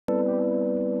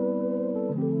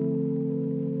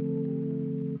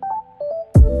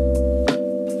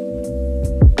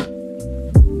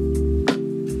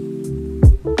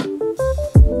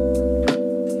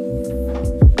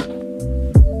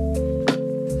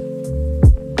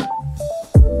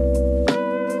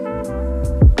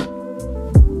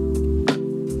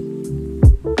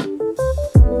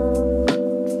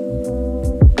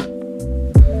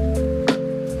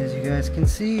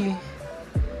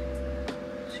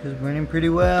is burning pretty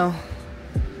well.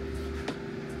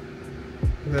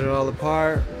 Got it all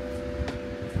apart.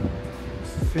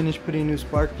 Finished putting new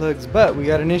spark plugs, but we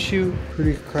got an issue.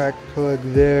 Pretty cracked plug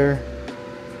there.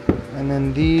 And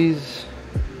then these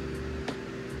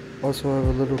also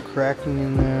have a little cracking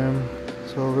in them.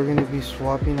 So we're gonna be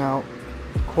swapping out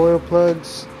coil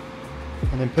plugs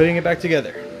and then putting it back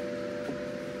together.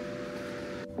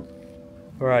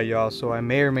 Alright y'all, so I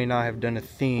may or may not have done a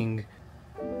thing.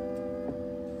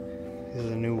 This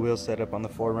is a new wheel setup on the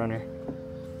 4Runner.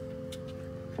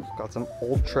 Got some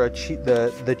Ultra,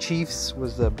 the Chiefs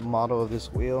was the model of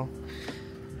this wheel.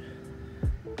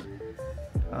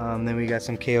 Then we got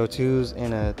some KO2s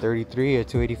in a 33, a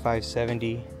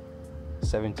 285/70,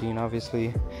 17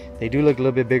 obviously. They do look a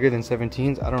little bit bigger than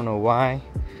 17s, I don't know why.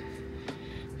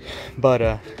 But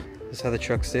this is how the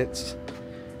truck sits.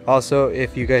 Also,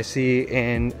 if you guys see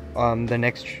in the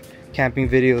next camping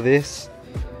video this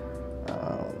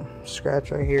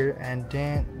scratch right here and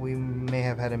dent, we may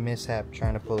have had a mishap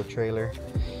trying to pull a trailer.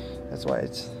 That's why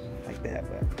it's like that.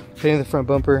 But putting the front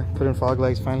bumper, putting fog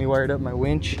lights, finally wired up my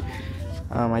winch.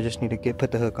 I just need to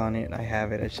put the hook on it. I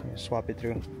have it, I just need to swap it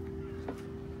through.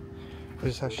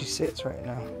 This is how she sits right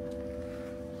now.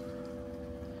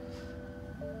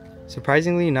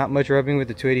 Surprisingly, not much rubbing with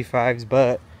the 285s,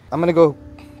 but I'm gonna go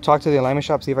talk to the alignment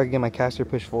shop, see if I can get my caster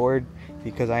pushed forward,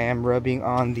 because I am rubbing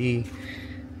on the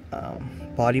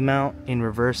body mount in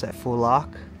reverse at full lock.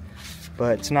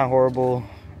 But it's not horrible,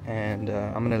 and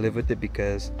I'm gonna live with it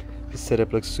because the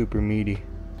setup looks super meaty.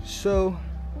 So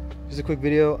just a quick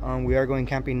video. We are going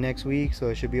camping next week, so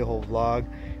it should be a whole vlog.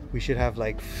 We should have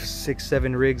like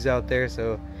 6-7 rigs out there,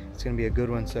 so it's gonna be a good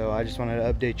one. So I just wanted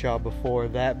to update y'all before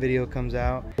that video comes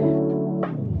out.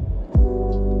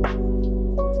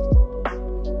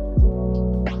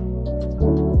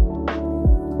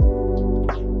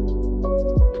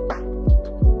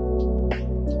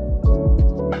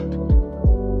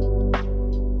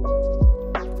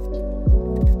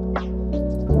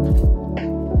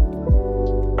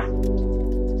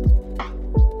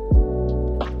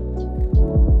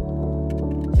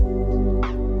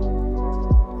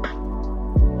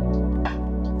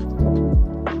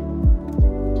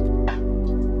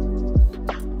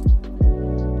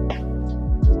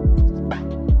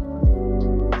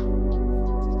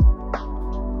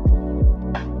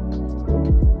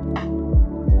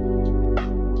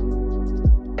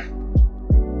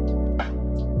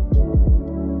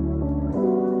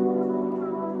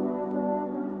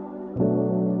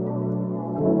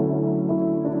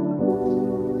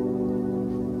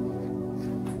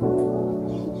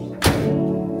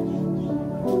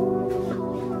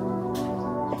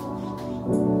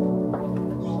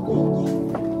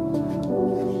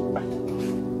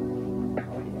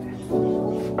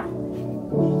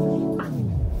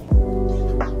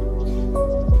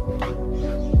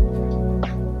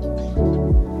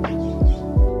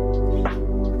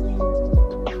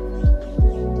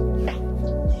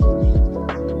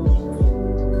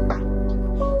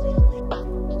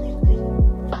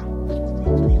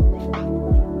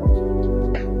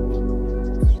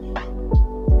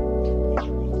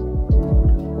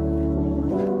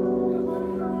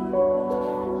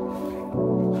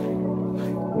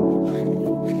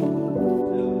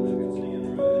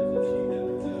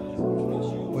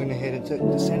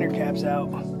 Took the center caps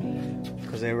out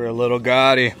because they were a little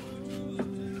gaudy.